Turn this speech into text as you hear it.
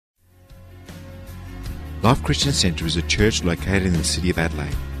Life Christian Centre is a church located in the city of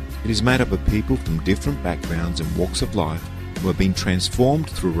Adelaide. It is made up of people from different backgrounds and walks of life who have been transformed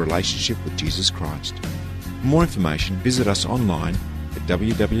through a relationship with Jesus Christ. For more information, visit us online at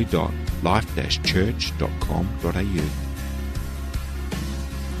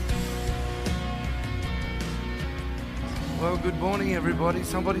www.life-church.com.au. Well, good morning, everybody.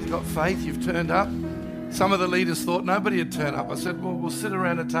 Somebody's got faith. You've turned up. Some of the leaders thought nobody had turned up. I said, well, we'll sit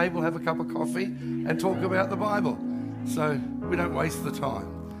around a table, have a cup of coffee, and talk about the Bible. So we don't waste the time.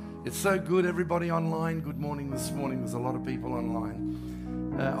 It's so good, everybody online. Good morning this morning. There's a lot of people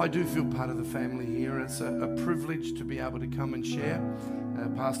online. I do feel part of the family here. It's a privilege to be able to come and share.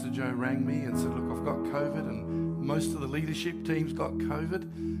 Pastor Joe rang me and said, look, I've got COVID, and most of the leadership team's got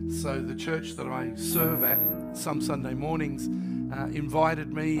COVID. So the church that I serve at some Sunday mornings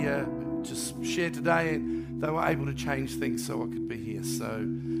invited me to share today, and they were able to change things so I could be here. So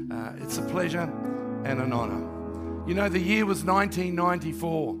it's a pleasure and an honour. You know, the year was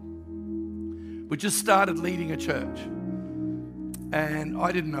 1994. We just started leading a church, and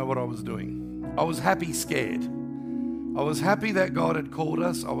I didn't know what I was doing. I was happy, scared. I was happy that God had called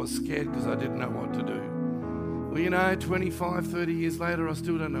us. I was scared because I didn't know what to do. Well, you know, 25, 30 years later, I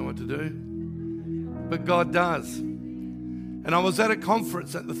still don't know what to do. But God does. And I was at a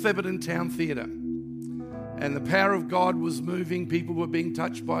conference at the Thebarton Town Theatre, and the power of God was moving. People were being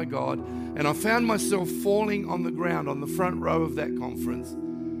touched by God, and I found myself falling on the ground on the front row of that conference,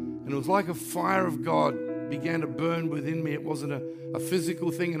 and it was like a fire of God began to burn within me. It wasn't a physical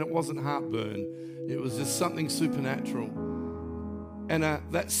thing, and it wasn't heartburn. It was just something supernatural. And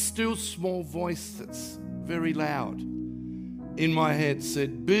that still small voice that's very loud in my head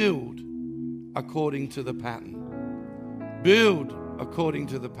said, build according to the pattern. Build according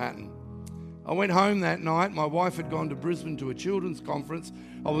to the pattern. I went home that night. My wife had gone to Brisbane to a children's conference.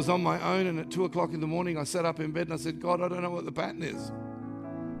 I was on my own, and at 2 o'clock in the morning, I sat up in bed and I said, God, I don't know what the pattern is.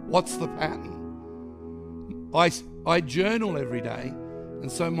 What's the pattern? I journal every day,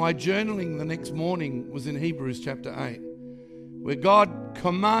 and so my journaling the next morning was in Hebrews chapter 8, where God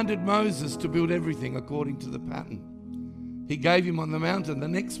commanded Moses to build everything according to the pattern. He gave him on the mountain. The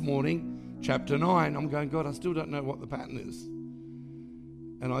next morning, chapter 9, I'm going, God, I still don't know what the pattern is.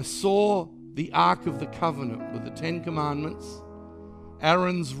 And I saw the Ark of the Covenant with the 10 Commandments,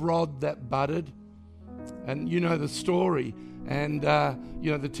 Aaron's rod that budded, and you know the story, and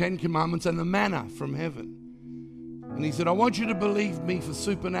the 10 Commandments and the manna from heaven. And he said, I want you to believe me for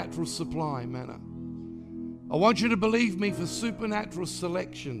supernatural supply, manna. I want you to believe me for supernatural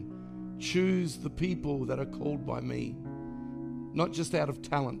selection. Choose the people that are called by me. Not just out of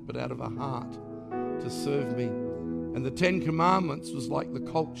talent, but out of a heart to serve me. And the 10 Commandments was like the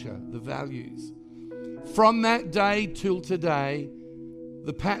culture, the values. From that day till today,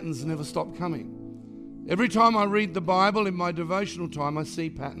 the patterns never stop coming. Every time I read the Bible in my devotional time, I see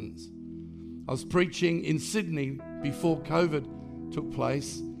patterns. I was preaching in Sydney before COVID took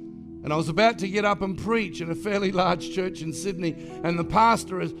place, and I was about to get up and preach in a fairly large church in Sydney, and the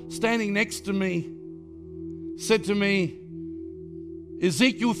pastor standing next to me said to me,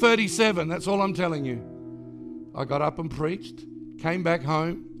 Ezekiel 37, that's all I'm telling you. I got up and preached, came back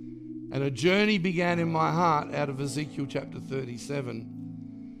home, and a journey began in my heart out of Ezekiel chapter 37.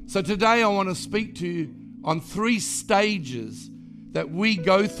 So today I want to speak to you on 3 stages that we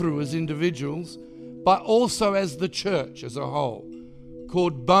go through as individuals, but also as the church as a whole,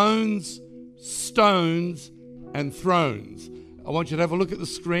 called bones, stones, and thrones. I want you to have a look at the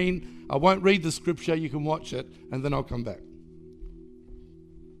screen. I won't read the scripture, you can watch it, and then I'll come back.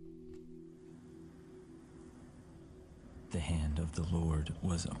 The hand of the Lord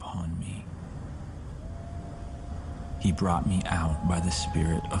was upon me. He brought me out by the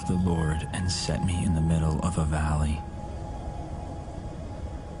Spirit of the Lord and set me in the middle of a valley.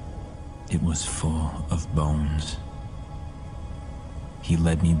 It was full of bones. He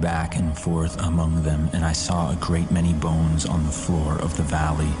led me back and forth among them, and I saw a great many bones on the floor of the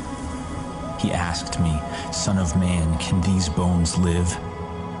valley. He asked me, Son of man, can these bones live?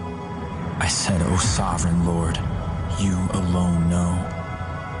 I said, O sovereign Lord, you alone know.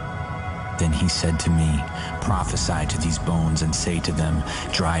 Then he said to me, Prophesy to these bones and say to them,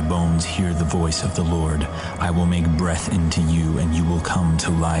 Dry bones, hear the voice of the Lord. I will make breath into you, and you will come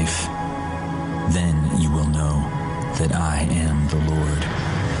to life. Then you will know that I am the Lord.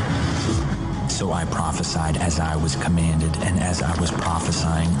 So I prophesied as I was commanded, and as I was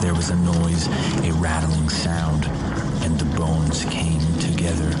prophesying, there was a noise, a rattling sound, and the bones came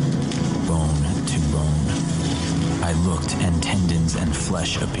together, bone to bone. I looked, and tendons and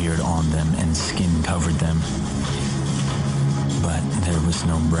flesh appeared on them, and skin covered them. But there was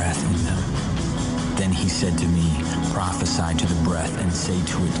no breath in them. Then he said to me, prophesy to the breath and say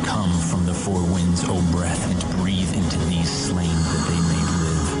to it, come from the four winds, O breath, and breathe into these slain that they may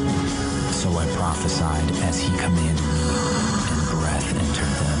live. So I prophesied as he commanded me, and breath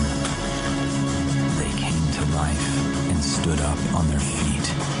entered them. They came to life and stood up on their feet,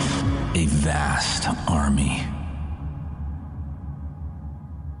 a vast army.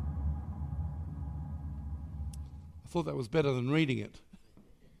 I thought that was better than reading it.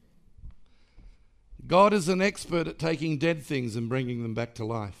 God is an expert at taking dead things and bringing them back to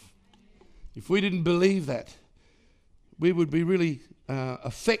life. If we didn't believe that, we would be really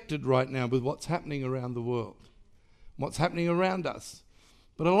affected right now with what's happening around the world, what's happening around us.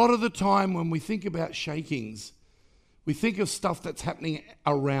 But a lot of the time when we think about shakings, we think of stuff that's happening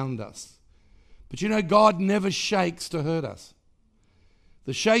around us. But you know, God never shakes to hurt us.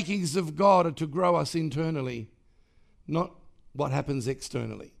 The shakings of God are to grow us internally, not what happens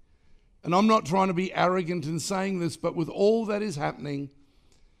externally. And I'm not trying to be arrogant in saying this, but with all that is happening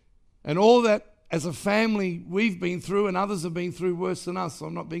and all that as a family we've been through and others have been through worse than us, so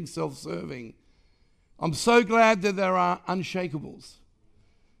I'm not being self-serving, I'm so glad that there are unshakables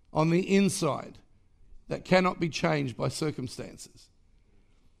on the inside that cannot be changed by circumstances.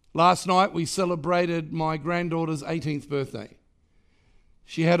 Last night we celebrated my granddaughter's 18th birthday.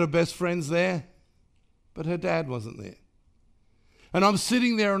 She had her best friends there, but her dad wasn't there. And I'm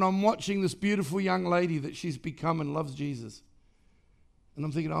sitting there and I'm watching this beautiful young lady that she's become and loves Jesus. And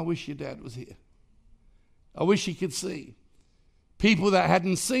I'm thinking, I wish your dad was here. I wish he could see. People that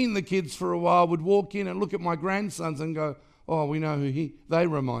hadn't seen the kids for a while would walk in and look at my grandsons and go, oh, we know who they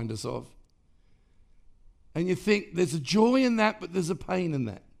remind us of. And you think there's a joy in that, but there's a pain in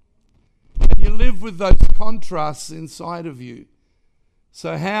that. And you live with those contrasts inside of you.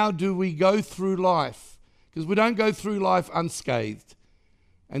 So how do we go through life? Because we don't go through life unscathed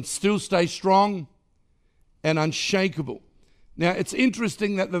and still stay strong and unshakable. Now, it's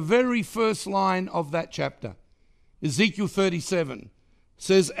interesting that the very first line of that chapter, Ezekiel 37,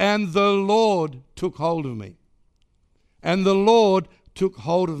 says, and the Lord took hold of me. And the Lord took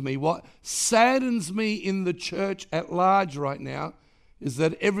hold of me. What saddens me in the church at large right now is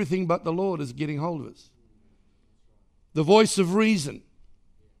that everything but the Lord is getting hold of us. The voice of reason,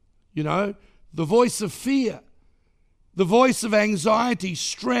 you know, the voice of fear, the voice of anxiety,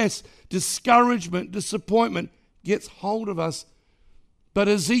 stress, discouragement, disappointment gets hold of us. But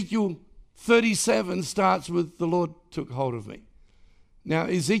Ezekiel 37 starts with, the Lord took hold of me. Now,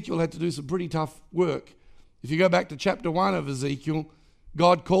 Ezekiel had to do some pretty tough work. If you go back to chapter 1 of Ezekiel,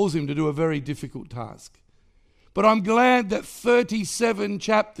 God calls him to do a very difficult task. But I'm glad that 37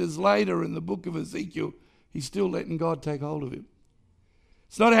 chapters later in the book of Ezekiel, he's still letting God take hold of him.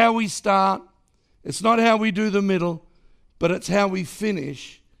 It's not how we start. It's not how we do the middle, but it's how we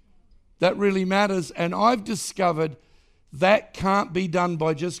finish that really matters. And I've discovered that can't be done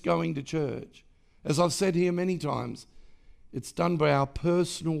by just going to church. As I've said here many times, it's done by our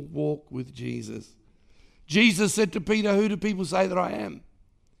personal walk with Jesus. Jesus said to Peter, who do people say that I am?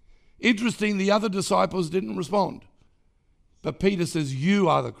 Interesting, the other disciples didn't respond. But Peter says, you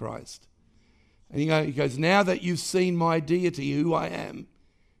are the Christ. And he goes, now that you've seen my deity, who I am,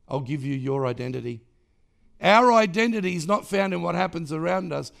 I'll give you your identity. Our identity is not found in what happens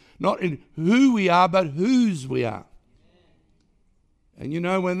around us, not in who we are, but whose we are. And you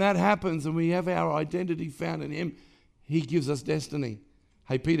know, when that happens and we have our identity found in him, he gives us destiny.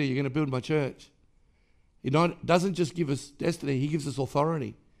 Hey, Peter, you're going to build my church. He doesn't just give us destiny, he gives us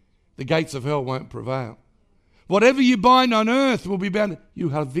authority. The gates of hell won't prevail. Whatever you bind on earth will be bound. You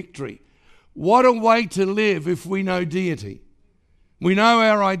have victory. What a way to live if we know deity. We know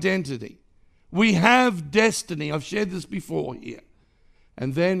our identity. We have destiny. I've shared this before here.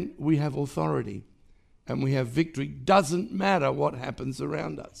 And then we have authority and we have victory. Doesn't matter what happens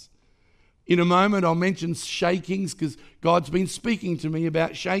around us. In a moment, I'll mention shakings because God's been speaking to me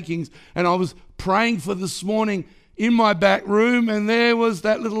about shakings. And I was praying for this morning in my back room and there was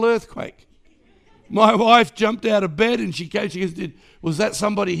that little earthquake. My wife jumped out of bed and she goes, was that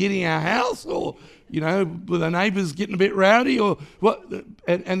somebody hitting our house? Or, you know, were the neighbours getting a bit rowdy? Or what?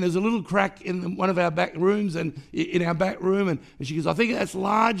 And there's a little crack in one of our back rooms and in our back room. And she goes, I think that's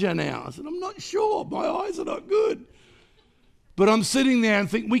larger now. I said, I'm not sure. My eyes are not good. But I'm sitting there and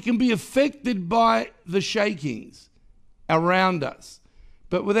think we can be affected by the shakings around us.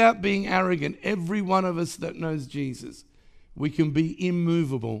 But without being arrogant, every one of us that knows Jesus, we can be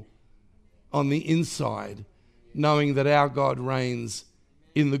immovable on the inside, knowing that our God reigns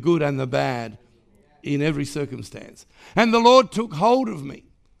in the good and the bad, in every circumstance. And the Lord took hold of me.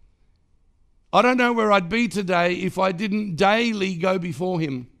 I don't know where I'd be today if I didn't daily go before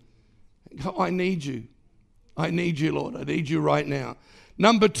him Go, I need you. I need you, Lord. I need you right now.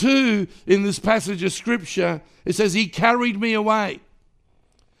 Number 2, in this passage of Scripture, it says, He carried me away.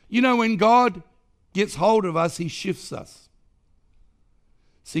 You know, when God gets hold of us, He shifts us.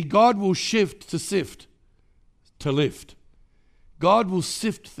 See, God will shift to sift, to lift. God will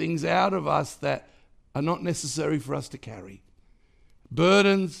sift things out of us that are not necessary for us to carry.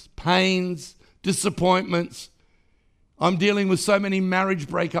 Burdens, pains, disappointments. I'm dealing with so many marriage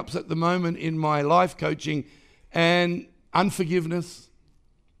breakups at the moment in my life coaching, and unforgiveness,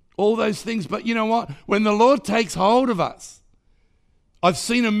 all those things. But you know what? When the Lord takes hold of us, I've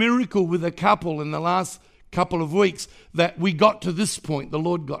seen a miracle with a couple in the last couple of weeks that we got to this point. The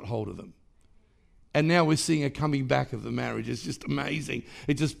Lord got hold of them. And now we're seeing a coming back of the marriage. It's just amazing.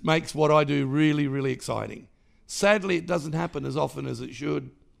 It just makes what I do really, really exciting. Sadly, it doesn't happen as often as it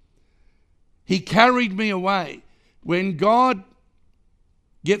should. He carried me away. When God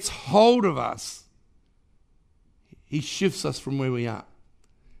gets hold of us, He shifts us from where we are.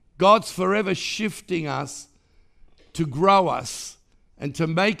 God's forever shifting us to grow us and to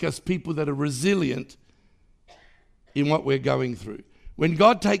make us people that are resilient in what we're going through. When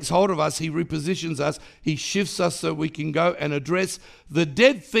God takes hold of us, He repositions us. He shifts us so we can go and address the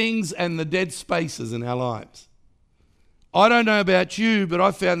dead things and the dead spaces in our lives. I don't know about you, but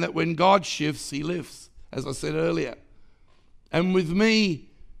I found that when God shifts, He lifts, as I said earlier. And with me,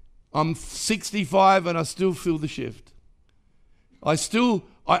 I'm 65 and I still feel the shift. I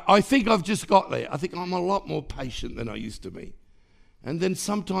think I've just got there. I think I'm a lot more patient than I used to be. And then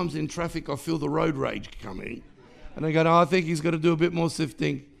sometimes in traffic, I feel the road rage coming. And I go, I think he's got to do a bit more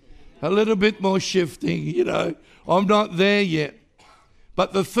sifting, a little bit more shifting, you know. I'm not there yet.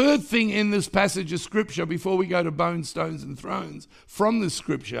 But the third thing in this passage of Scripture, before we go to bones, stones, and thrones, from this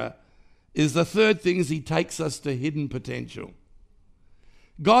Scripture, is the third thing is He takes us to hidden potential.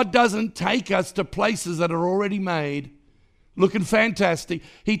 God doesn't take us to places that are already made, looking fantastic.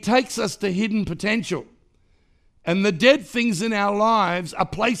 He takes us to hidden potential. And the dead things in our lives are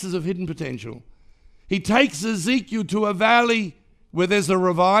places of hidden potential. He takes Ezekiel to a valley where there's a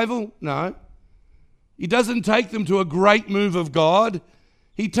revival. No. He doesn't take them to a great move of God.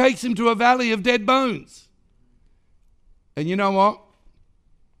 He takes him to a valley of dead bones. And you know what?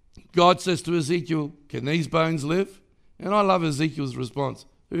 God says to Ezekiel, can these bones live? And I love Ezekiel's response.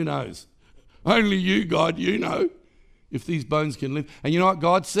 Who knows? Only you, God, you know if these bones can live. And you know what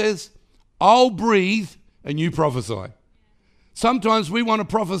God says? I'll breathe and you prophesy. Sometimes we want to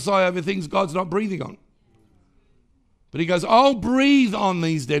prophesy over things God's not breathing on. But He goes, I'll breathe on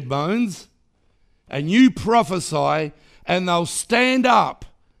these dead bones and you prophesy and they'll stand up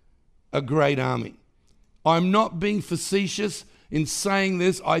a great army. I'm not being facetious in saying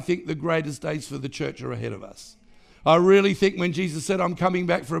this. I think the greatest days for the church are ahead of us. I really think when Jesus said, I'm coming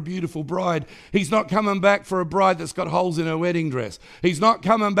back for a beautiful bride, He's not coming back for a bride that's got holes in her wedding dress. He's not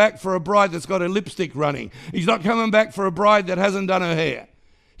coming back for a bride that's got her lipstick running. He's not coming back for a bride that hasn't done her hair.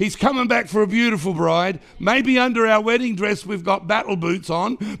 He's coming back for a beautiful bride. Maybe under our wedding dress we've got battle boots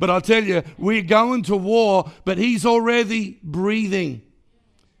on, but I'll tell you, we're going to war, but He's already breathing.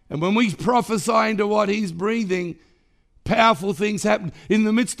 And when we prophesy into what He's breathing, powerful things happen. In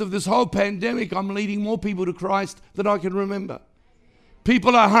the midst of this whole pandemic, I'm leading more people to Christ than I can remember.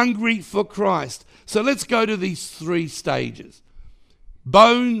 People are hungry for Christ. So let's go to these 3 stages.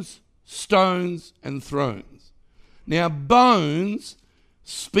 Bones, stones, and thrones. Now, bones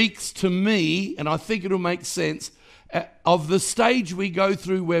speaks to me, and I think it'll make sense, of the stage we go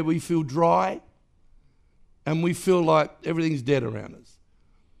through where we feel dry and we feel like everything's dead around us.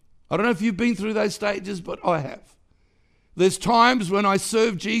 I don't know if you've been through those stages, but I have. There's times when I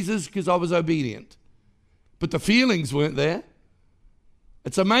served Jesus because I was obedient, but the feelings weren't there.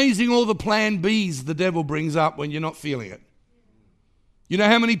 It's amazing all the plan Bs the devil brings up when you're not feeling it. You know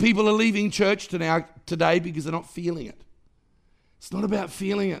how many people are leaving church today because they're not feeling it? It's not about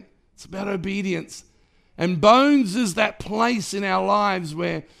feeling it. It's about obedience. And bones is that place in our lives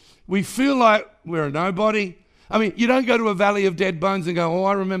where we feel like we're a nobody. I mean, you don't go to a valley of dead bones and go, oh,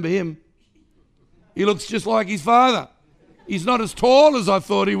 I remember him. He looks just like his father. He's not as tall as I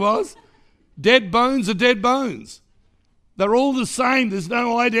thought he was. Dead bones are dead bones. They're all the same. There's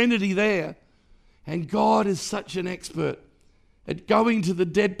no identity there. And God is such an expert at going to the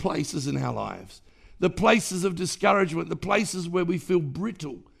dead places in our lives, the places of discouragement, the places where we feel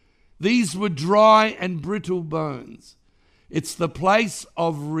brittle. These were dry and brittle bones. It's the place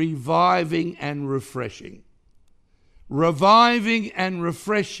of reviving and refreshing. Reviving and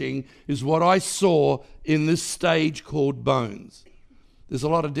refreshing is what I saw in this stage called bones. There's a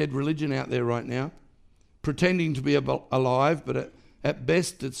lot of dead religion out there right now, pretending to be alive, but At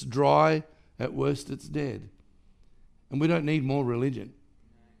best, it's dry. At worst, it's dead. And we don't need more religion.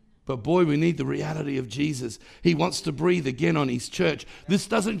 But boy, we need the reality of Jesus. He wants to breathe again on his church. This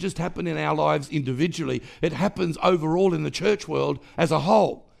doesn't just happen in our lives individually. It happens overall in the church world as a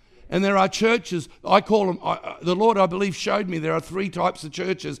whole. And there are churches, I call them, the Lord, I believe, showed me there are 3 types of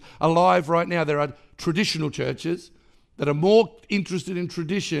churches alive right now. There are traditional churches that are more interested in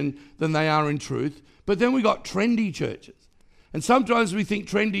tradition than they are in truth. But then we got trendy churches. And sometimes we think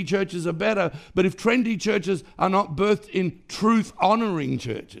trendy churches are better, but if trendy churches are not birthed in truth-honoring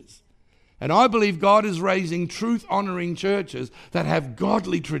churches, and I believe God is raising truth-honoring churches that have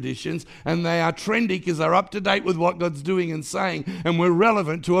godly traditions, and they are trendy because they're up to date with what God's doing and saying, and we're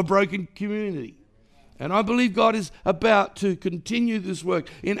relevant to a broken community. And I believe God is about to continue this work.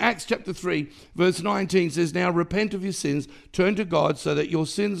 In Acts chapter 3, verse 19 says, "Now repent of your sins, turn to God so that your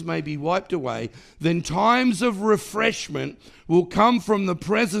sins may be wiped away. Then times of refreshment will come from the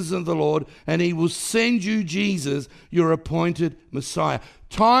presence of the Lord, and he will send you Jesus, your appointed Messiah."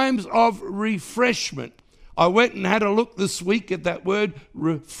 Times of refreshment. I went and had a look this week at that word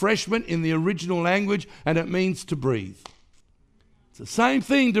refreshment in the original language, and it means to breathe. It's the same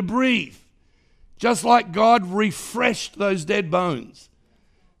thing, to breathe. Just like God refreshed those dead bones.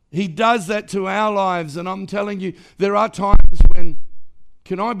 He does that to our lives. And I'm telling you, there are times when,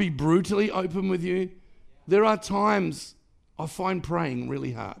 can I be brutally open with you? There are times I find praying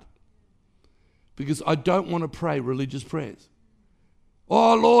really hard. Because I don't want to pray religious prayers.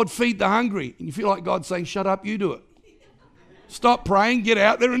 Oh, Lord, feed the hungry. And you feel like God's saying, shut up, you do it. Stop praying, get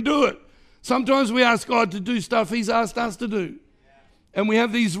out there and do it. Sometimes we ask God to do stuff he's asked us to do. And we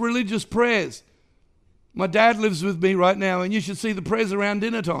have these religious prayers. My dad lives with me right now, and you should see the prayers around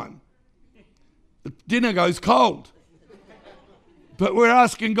dinner time. The dinner goes cold. But we're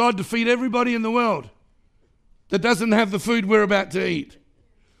asking God to feed everybody in the world that doesn't have the food we're about to eat.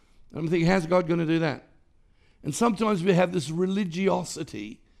 I'm thinking, how's God going to do that? And sometimes we have this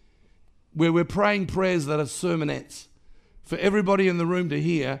religiosity where we're praying prayers that are sermonettes for everybody in the room to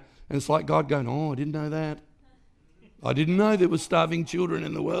hear, and it's like God going, oh, I didn't know that. I didn't know there were starving children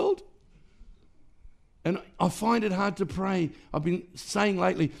in the world. And I find it hard to pray. I've been saying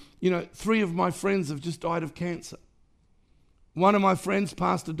lately, 3 of my friends have just died of cancer. One of my friends,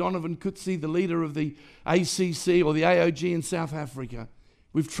 Pastor Donovan Kutsi, the leader of the ACC or the AOG in South Africa.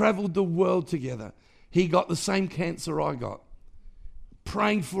 We've traveled the world together. He got the same cancer I got.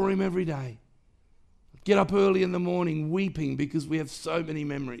 Praying for him every day. Get up early in the morning weeping because we have so many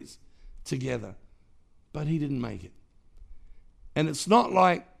memories together. But he didn't make it. And it's not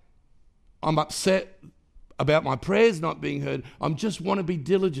like I'm upset about my prayers not being heard. I just want to be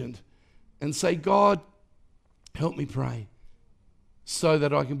diligent and say, God, help me pray so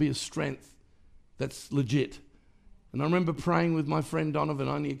that I can be a strength that's legit. And I remember praying with my friend Donovan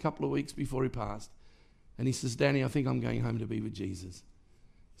only a couple of weeks before he passed. And he says, Danny, I think I'm going home to be with Jesus.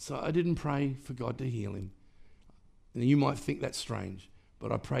 So I didn't pray for God to heal him. And you might think that's strange,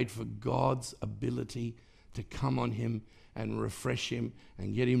 but I prayed for God's ability to come on him and refresh him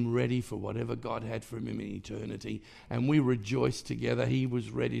and get him ready for whatever God had for him in eternity. And we rejoiced together. He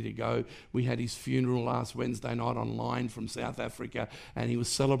was ready to go. We had his funeral last Wednesday night online from South Africa, and he was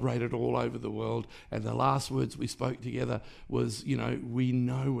celebrated all over the world. And the last words we spoke together was, we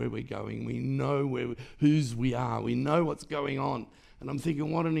know where we're going. We know whose we are. We know what's going on. And I'm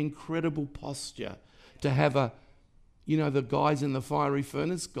thinking, what an incredible posture to have the guys in the fiery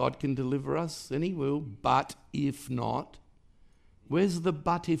furnace. God can deliver us, and he will. But if not, where's the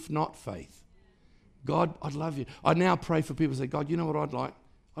but if not faith? God, I'd love you. I now pray for people who say, God, you know what I'd like?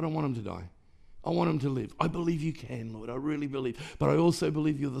 I don't want them to die. I want them to live. I believe you can, Lord. I really believe. But I also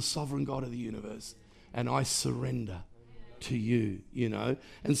believe you're the sovereign God of the universe. And I surrender to you,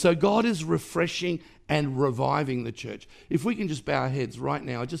 And so God is refreshing and reviving the church. If we can just bow our heads right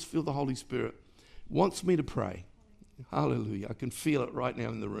now, I just feel the Holy Spirit wants me to pray. Hallelujah. I can feel it right now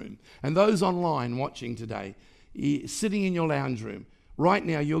in the room. And those online watching today, sitting in your lounge room, right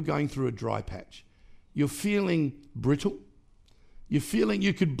now you're going through a dry patch. You're feeling brittle. You're feeling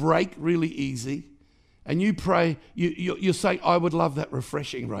you could break really easy. And you pray, you're saying, I would love that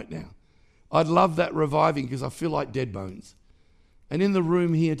refreshing right now. I'd love that reviving because I feel like dead bones. And in the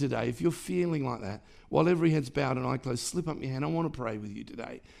room here today, if you're feeling like that, while every head's bowed and eye closed, slip up your hand. I want to pray with you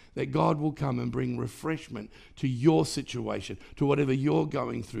today that God will come and bring refreshment to your situation, to whatever you're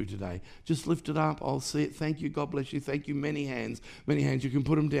going through today. Just lift it up. I'll see it. Thank you. God bless you. Thank you. Many hands. Many hands. You can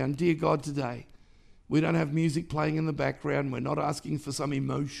put them down. Dear God, today, we don't have music playing in the background. We're not asking for some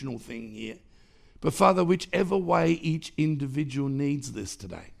emotional thing here. But Father, whichever way each individual needs this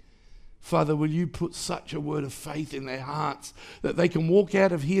today, Father, will you put such a word of faith in their hearts that they can walk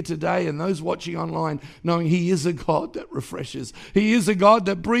out of here today and those watching online knowing He is a God that refreshes. He is a God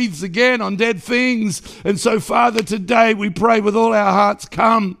that breathes again on dead things. And so, Father, today we pray with all our hearts,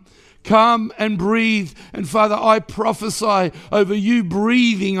 come and breathe. And Father, I prophesy over you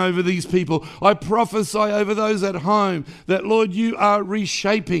breathing over these people. I prophesy over those at home that, Lord, you are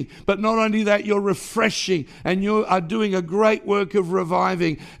reshaping. But not only that, you're refreshing and you are doing a great work of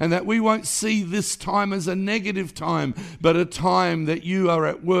reviving, and that we won't see this time as a negative time, but a time that you are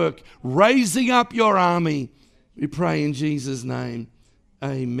at work raising up your army. We pray in Jesus' name.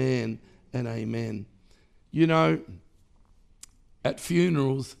 Amen and amen. You know, at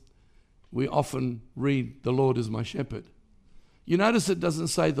funerals, we often read, the Lord is my shepherd. You notice it doesn't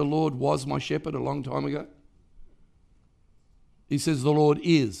say the Lord was my shepherd a long time ago. He says the Lord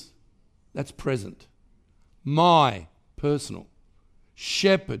is. That's present. My, personal.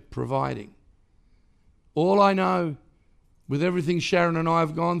 Shepherd, providing. All I know, with everything Sharon and I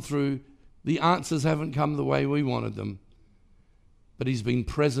have gone through, the answers haven't come the way we wanted them. But He's been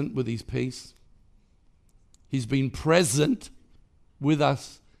present with His peace. He's been present with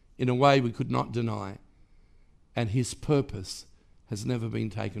us in a way we could not deny. And His purpose has never been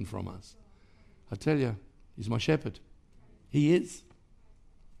taken from us. I tell you, He's my shepherd. He is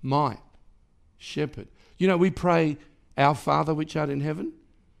my shepherd. You know, we pray, our Father which art in heaven.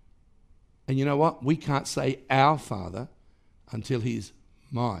 And you know what? We can't say our Father until He's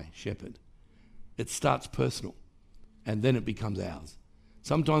my shepherd. It starts personal and then it becomes ours.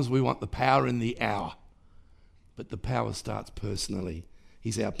 Sometimes we want the power in the our, but the power starts personally.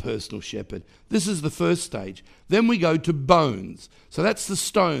 He's our personal shepherd. This is the first stage. Then we go to bones. So that's the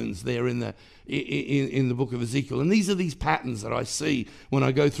stones there in the book of Ezekiel. And these are these patterns that I see when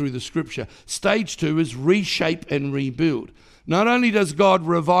I go through the scripture. Stage 2 is reshape and rebuild. Not only does God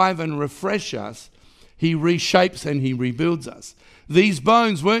revive and refresh us, He reshapes and He rebuilds us. These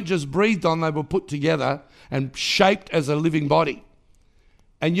bones weren't just breathed on, they were put together and shaped as a living body.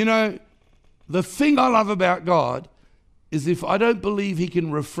 And you know, the thing I love about God is if I don't believe He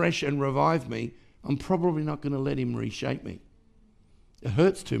can refresh and revive me, I'm probably not going to let Him reshape me. It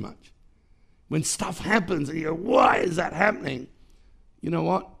hurts too much. When stuff happens and you go, why is that happening? You know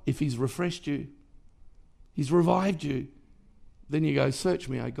what? If He's refreshed you, He's revived you, then you go, search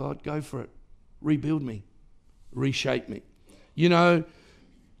me, oh God, go for it. Rebuild me, reshape me. You know,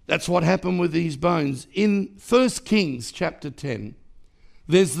 that's what happened with these bones. In 1 Kings chapter 10,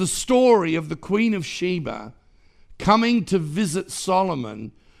 there's the story of the Queen of Sheba coming to visit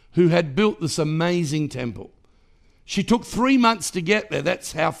Solomon, who had built this amazing temple. She took 3 months to get there.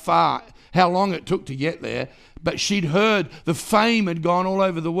 That's how long it took to get there. But she'd heard the fame had gone all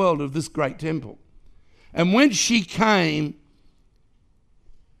over the world of this great temple. And when she came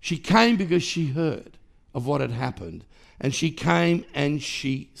because she heard of what had happened. And she came and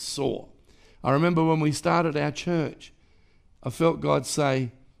she saw. I remember when we started our church, I felt God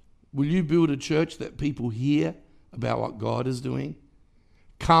say, will you build a church that people hear about what God is doing?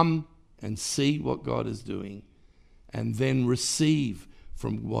 Come and see what God is doing, and then receive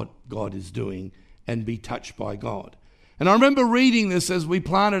from what God is doing and be touched by God. And I remember reading this as we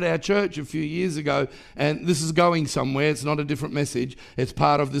planted our church a few years ago, and this is going somewhere. It's not a different message. It's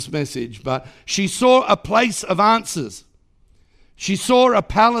part of this message. But she saw a place of answers. She saw a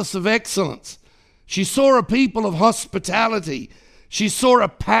palace of excellence. She saw a people of hospitality. She saw a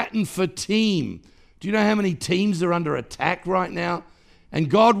pattern for team. Do you know how many teams are under attack right now?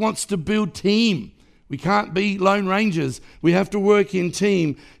 And God wants to build team. We can't be lone rangers. We have to work in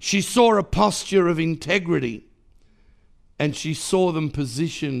team. She saw a posture of integrity. And she saw them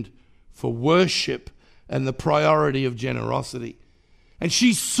positioned for worship and the priority of generosity. And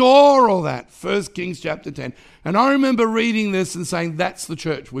she saw all that, 1 Kings chapter 10. And I remember reading this and saying, that's the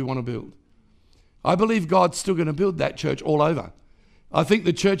church we want to build. I believe God's still going to build that church all over. I think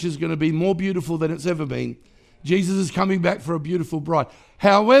the church is going to be more beautiful than it's ever been. Jesus is coming back for a beautiful bride.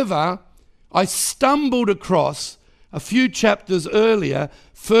 However, I stumbled across a few chapters earlier,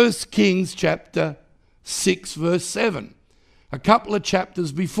 1 Kings chapter 6, verse 7. A couple of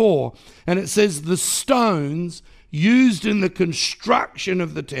chapters before. And it says, the stones used in the construction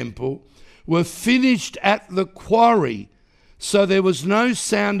of the temple were finished at the quarry, so there was no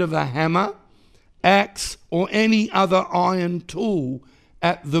sound of a hammer, axe, or any other iron tool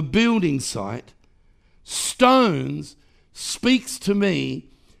at the building site. Stones speaks to me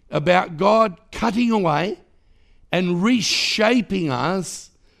about God cutting away and reshaping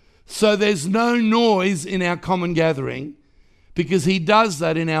us so there's no noise in our common gathering, because He does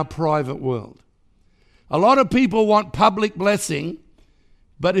that in our private world. A lot of people want public blessing,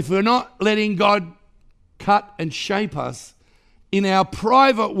 But if we're not letting God cut and shape us in our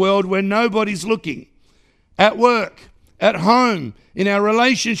private world where nobody's looking, at work, at home, in our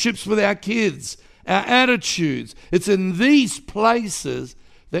relationships with our kids, our attitudes, it's in these places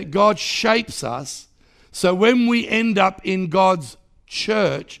that God shapes us. So when we end up in God's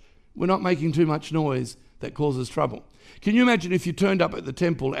church, we're not making too much noise that causes trouble. Can you imagine if you turned up at the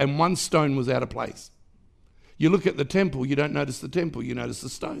temple and one stone was out of place? You look at the temple, you don't notice the temple, you notice the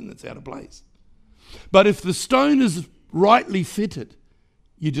stone that's out of place. But if the stone is rightly fitted,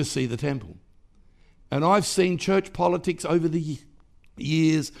 you just see the temple. And I've seen church politics over the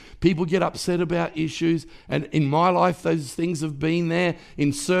years. People get upset about issues, and in my life those things have been there.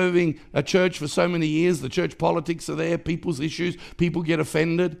 In serving a church for so many years, the church politics are there, people's issues, people get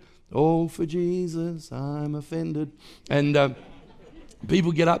offended. Oh, for Jesus, I'm offended. And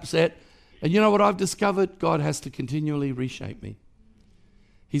people get upset. And you know what I've discovered? God has to continually reshape me.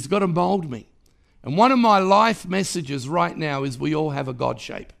 He's got to mold me. And one of my life messages right now is we all have a God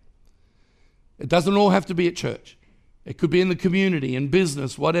shape. It doesn't all have to be at church. It could be in the community, in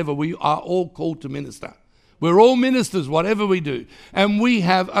business, whatever. We are all called to minister. We're all ministers, whatever we do. And we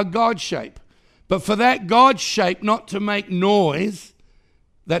have a God shape. But for that God shape not to make noise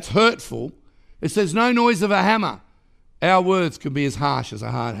that's hurtful, it says no noise of a hammer. Our words can be as harsh as a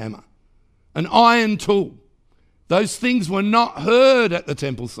hard hammer. An iron tool. Those things were not heard at the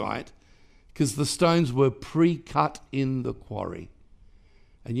temple site because the stones were pre-cut in the quarry.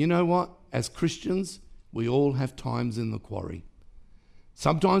 And you know what? As Christians, we all have times in the quarry.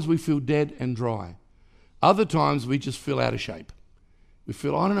 Sometimes we feel dead and dry. Other times we just feel out of shape. We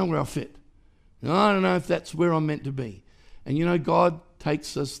feel, I don't know where I fit. I don't know if that's where I'm meant to be. And you know, God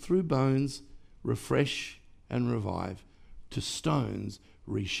takes us through bones, refresh and revive, to stones,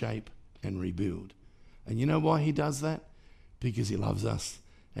 reshape and rebuild. And you know why he does that? Because he loves us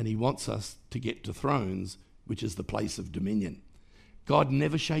and he wants us to get to thrones, which is the place of dominion. God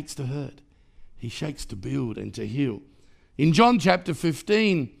never shakes to hurt. He shakes to build and to heal. In John chapter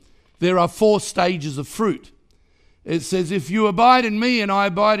 15, there are 4 stages of fruit. It says, if you abide in me and I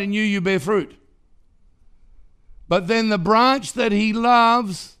abide in you, you bear fruit. But then the branch that he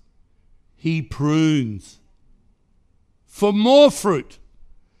loves, he prunes for more fruit.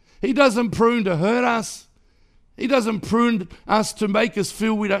 He doesn't prune to hurt us. He doesn't prune us to make us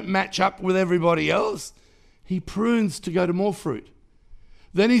feel we don't match up with everybody else. He prunes to go to more fruit.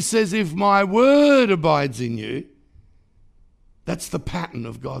 Then he says, if my word abides in you, that's the pattern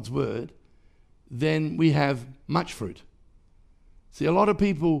of God's word, then we have much fruit. See, a lot of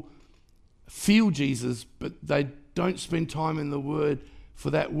people feel Jesus, but they don't spend time in the word for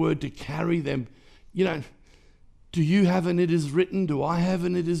that word to carry them. You know, do you have an it is written? Do I have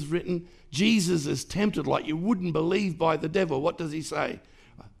an it is written? Jesus is tempted like you wouldn't believe by the devil. What does he say?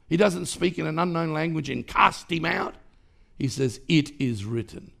 He doesn't speak in an unknown language and cast him out. He says, it is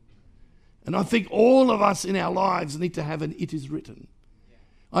written. And I think all of us in our lives need to have an it is written.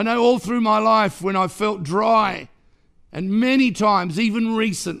 I know all through my life when I felt dry, and many times, even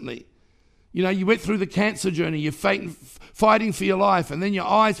recently, you know, you went through the cancer journey, you're fighting for your life, and then your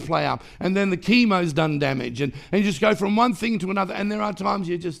eyes play up, and then the chemo's done damage, and you just go from one thing to another, and there are times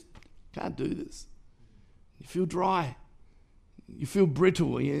you just can't do this. You feel dry. You feel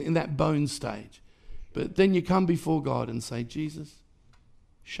brittle in that bone stage. But then you come before God and say, Jesus,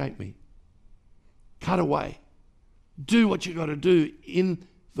 shape me. Cut away. Do what you got to do in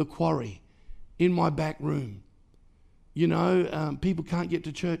the quarry, in my back room. You know, people can't get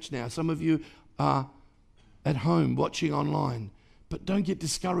to church now. Some of you are at home watching online. But don't get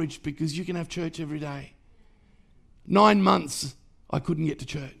discouraged because you can have church every day. 9 months I couldn't get to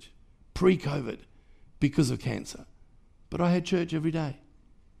church, pre-COVID, because of cancer. But I had church every day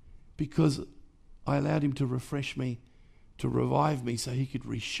because I allowed him to refresh me, to revive me so he could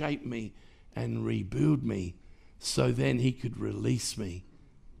reshape me and rebuild me so then he could release me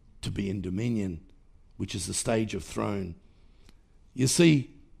to be in dominion, which is the stage of throne. You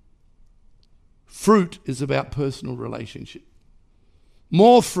see, fruit is about personal relationship.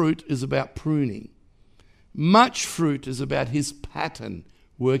 More fruit is about pruning. Much fruit is about his pattern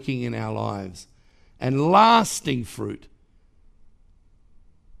working in our lives. And lasting fruit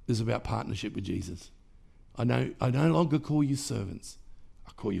is about partnership with Jesus. I no longer call you servants.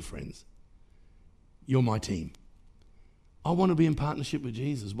 I call you friends. You're my team. I want to be in partnership with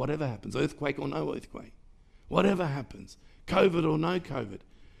Jesus, whatever happens, earthquake or no earthquake, whatever happens, COVID or no COVID.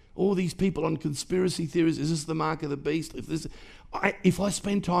 All these people on conspiracy theories, is this the mark of the beast? If I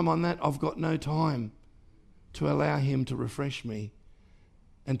spend time on that, I've got no time to allow him to refresh me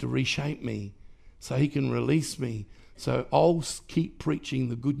and to reshape me so he can release me. So I'll keep preaching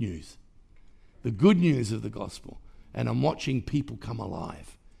the good news of the gospel. And I'm watching people come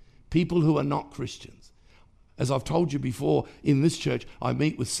alive, people who are not Christians. As I've told you before, in this church, I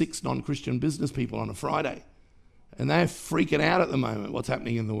meet with 6 non-Christian business people on a Friday, and they're freaking out at the moment what's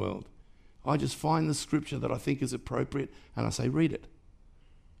happening in the world. I just find the scripture that I think is appropriate, and I say, read it.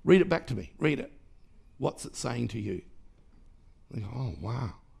 Read it back to me. Read it. What's it saying to you? They go, oh,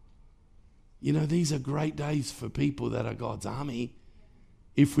 wow. You know, these are great days for people that are God's army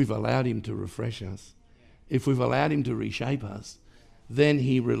if we've allowed him to refresh us. If we've allowed him to reshape us, then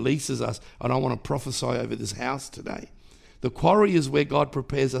he releases us. And I want to prophesy over this house today. The quarry is where God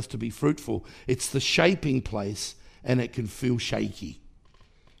prepares us to be fruitful. It's the shaping place, and it can feel shaky.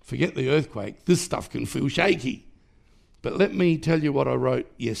 Forget the earthquake. This stuff can feel shaky. But let me tell you what I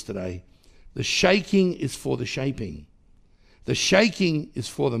wrote yesterday. The shaking is for the shaping. The shaking is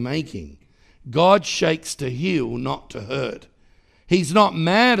for the making. God shakes to heal, not to hurt. He's not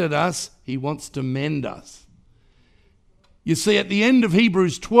mad at us. He wants to mend us. You see, at the end of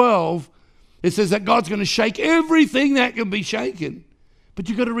Hebrews 12, it says that God's going to shake everything that can be shaken. But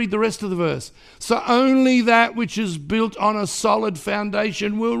you've got to read the rest of the verse. So only that which is built on a solid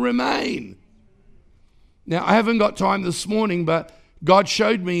foundation will remain. Now, I haven't got time this morning, but God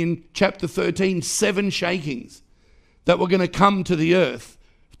showed me in chapter 13 7 shakings that were going to come to the earth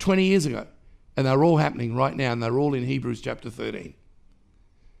 20 years ago. And they're all happening right now, and they're all in Hebrews chapter 13.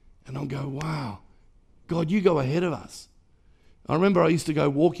 And I'll go, wow, God, you go ahead of us. I remember I used to go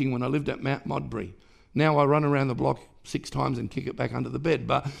walking when I lived at Mount Modbury. Now I run around the block 6 times and kick it back under the bed.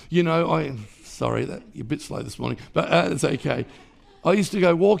 But, you know, sorry, that you're a bit slow this morning, but it's okay. I used to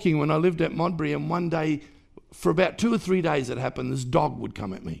go walking when I lived at Modbury, and one day, for about 2 or 3 days it happened, this dog would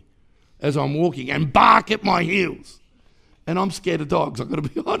come at me as I'm walking and bark at my heels. And I'm scared of dogs, I've got to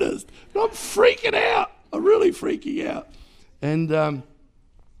be honest. And I'm freaking out. I'm really freaking out. And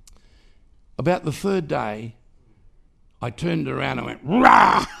about the 3rd day, I turned around and went,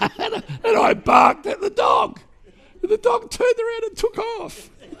 rah! And I barked at the dog. And the dog turned around and took off.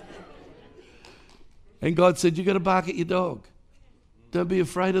 And God said, you've got to bark at your dog. Don't be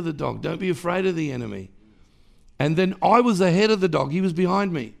afraid of the dog. Don't be afraid of the enemy. And then I was ahead of the dog. He was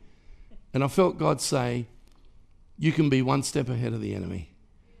behind me. And I felt God say, you can be 1 step ahead of the enemy.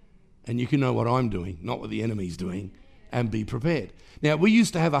 And you can know what I'm doing, not what the enemy's doing, and be prepared. Now, we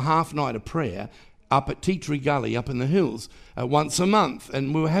used to have a half night of prayer up at Tea Tree Gully up in the hills once a month.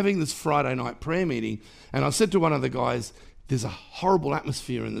 And we were having this Friday night prayer meeting. And I said to one of the guys, there's a horrible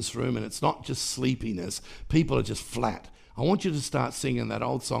atmosphere in this room, and it's not just sleepiness. People are just flat. I want you to start singing that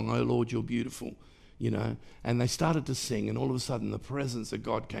old song, Oh Lord, You're Beautiful. You know, and they started to sing, and all of a sudden the presence of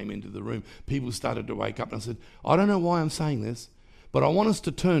God came into the room. People started to wake up, and I said, I don't know why I'm saying this, but I want us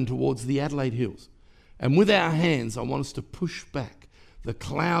to turn towards the Adelaide Hills. And with our hands, I want us to push back the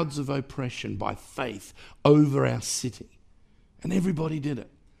clouds of oppression by faith over our city. And everybody did it.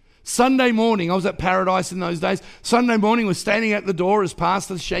 Sunday morning, I was at Paradise in those days. Sunday morning, we're standing at the door as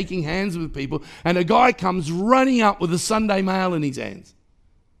pastors, shaking hands with people, and a guy comes running up with a Sunday Mail in his hands.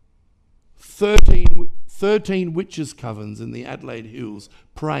 13 witches' covens in the Adelaide Hills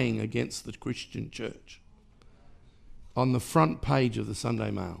praying against the Christian church on the front page of the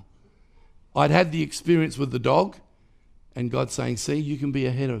Sunday Mail. I'd had the experience with the dog, and God saying, see, you can be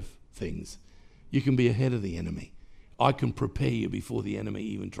ahead of things. You can be ahead of the enemy. I can prepare you before the enemy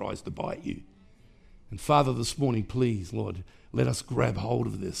even tries to bite you. And Father, this morning, please, Lord, let us grab hold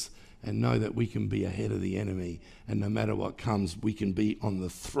of this and know that we can be ahead of the enemy, and no matter what comes, we can be on the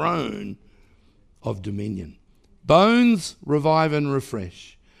throne of dominion. Bones revive and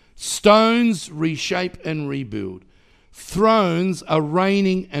refresh. Stones reshape and rebuild. Thrones are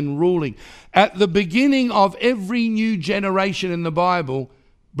reigning and ruling. At the beginning of every new generation in the Bible,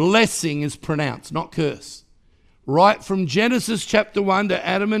 blessing is pronounced, not curse. Right from Genesis chapter 1 to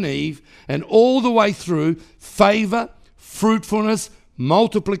Adam and Eve, and all the way through, favor, fruitfulness,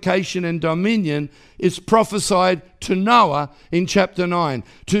 multiplication and dominion is prophesied to Noah in chapter 9,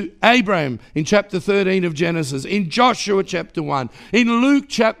 to Abraham in chapter 13 of Genesis, in Joshua chapter 1, in Luke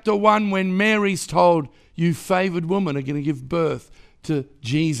chapter 1 when Mary's told, you favored woman are going to give birth to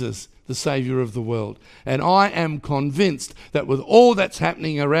Jesus, the Savior of the world. And I am convinced that with all that's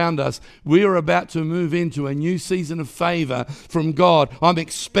happening around us, we are about to move into a new season of favor from God. I'm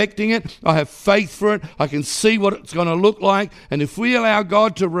expecting it. I have faith for it. I can see what it's going to look like. And if we allow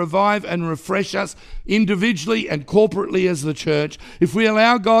God to revive and refresh us individually and corporately as the church, if we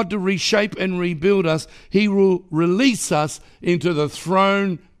allow God to reshape and rebuild us, He will release us into the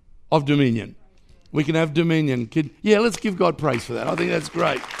throne of dominion. We can have dominion. Let's give God praise for that. I think that's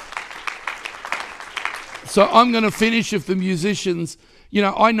great. So I'm going to finish if the musicians,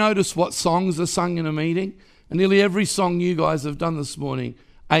 I notice what songs are sung in a meeting, and nearly every song you guys have done this morning,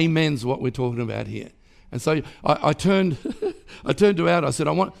 amen's what we're talking about here. And so I turned to Ad, I said,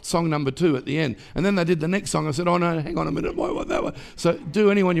 I want song number 2 at the end. And then they did the next song. I said, oh no, hang on a minute, why want that one? So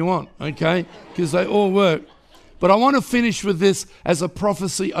do any one you want, okay? Because they all work. But I want to finish with this as a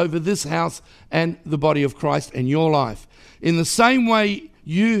prophecy over this house and the body of Christ and your life. In the same way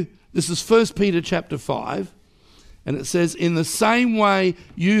this is 1 Peter chapter 5, and it says, in the same way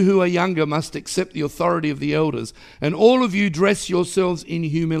you who are younger must accept the authority of the elders, and all of you dress yourselves in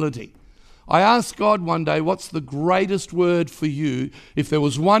humility. I asked God one day, what's the greatest word for you? If there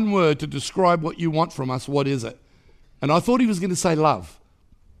was one word to describe what you want from us, what is it? And I thought he was going to say love,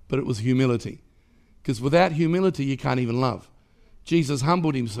 but it was humility. Because without humility, you can't even love. Jesus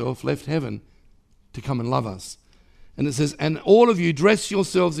humbled himself, left heaven to come and love us. And it says, and all of you dress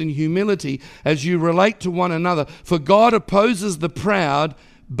yourselves in humility as you relate to one another. For God opposes the proud,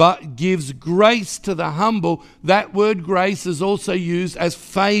 but gives grace to the humble. That word grace is also used as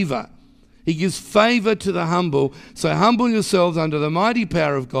favor. He gives favor to the humble. So humble yourselves under the mighty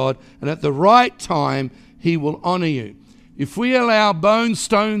power of God, and at the right time, he will honor you. If we allow bones,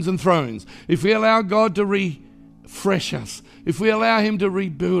 stones, and thrones, if we allow God to refresh us, if we allow him to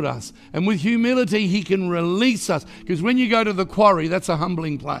rebuild us, and with humility, he can release us. Because when you go to the quarry, that's a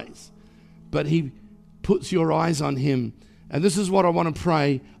humbling place. But he puts your eyes on him. And this is what I want to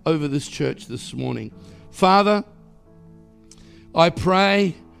pray over this church this morning. Father, I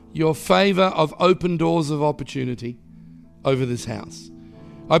pray your favor of open doors of opportunity over this house.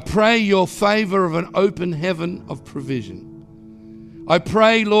 I pray your favor of an open heaven of provision. I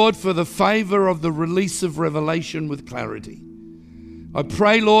pray, Lord, for the favor of the release of revelation with clarity. I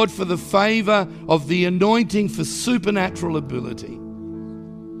pray, Lord, for the favor of the anointing for supernatural ability.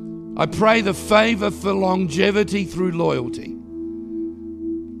 I pray the favor for longevity through loyalty.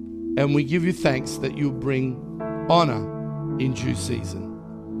 And we give you thanks that you'll bring honor in due season.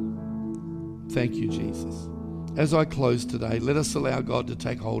 Thank you, Jesus. As I close today, let us allow God to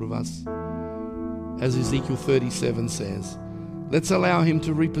take hold of us. As Ezekiel 37 says, let's allow him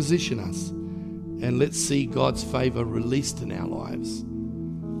to reposition us, and let's see God's favor released in our lives.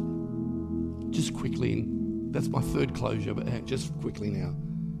 Just quickly, that's my third closure, but just quickly now.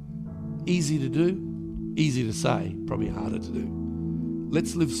 Easy to do, easy to say, probably harder to do.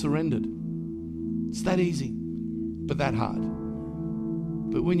 Let's live surrendered. It's that easy, but that hard.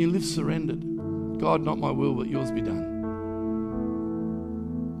 But when you live surrendered, God, not my will, but yours be done.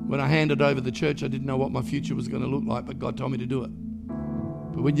 When I handed over the church, I didn't know what my future was going to look like, but God told me to do it.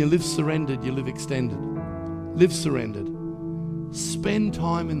 But when you live surrendered, you live extended. Live surrendered. Spend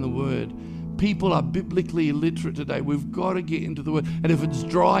time in the Word. People are biblically illiterate today. We've got to get into the Word. And if it's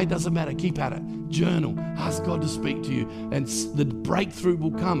dry, doesn't matter. Keep at it. Journal. Ask God to speak to you. And the breakthrough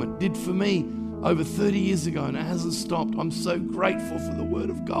will come. It did for me over 30 years ago, and it hasn't stopped. I'm so grateful for the Word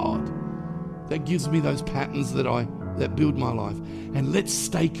of God that gives me those patterns that build my life. And let's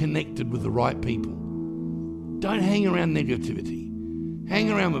stay connected with the right people. Don't hang around negativity. Hang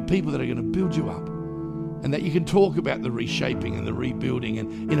around with people that are going to build you up, and that you can talk about the reshaping and the rebuilding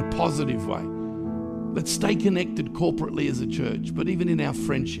and in a positive way. Let's stay connected corporately as a church, but even in our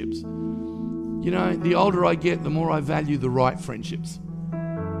friendships. The older I get, the more I value the right friendships.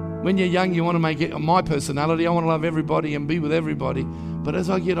 When you're young, you want to make it my personality. I want to love everybody and be with everybody. But as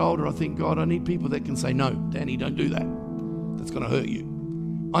I get older, I think, God, I need people that can say, no, Danny, don't do that. That's going to hurt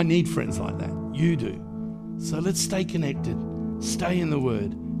you. I need friends like that. You do. So let's stay connected, stay in the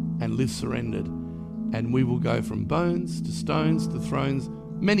Word, and live surrendered. And we will go from bones to stones to thrones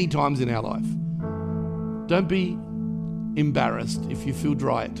many times in our life. Don't be embarrassed if you feel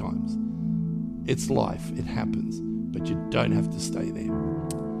dry at times. It's life. It happens. But you don't have to stay there.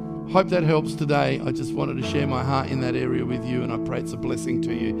 Hope that helps today. I just wanted to share my heart in that area with you, and I pray it's a blessing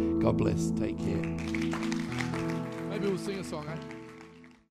to you. God bless. Take care. Maybe we'll sing a song, eh?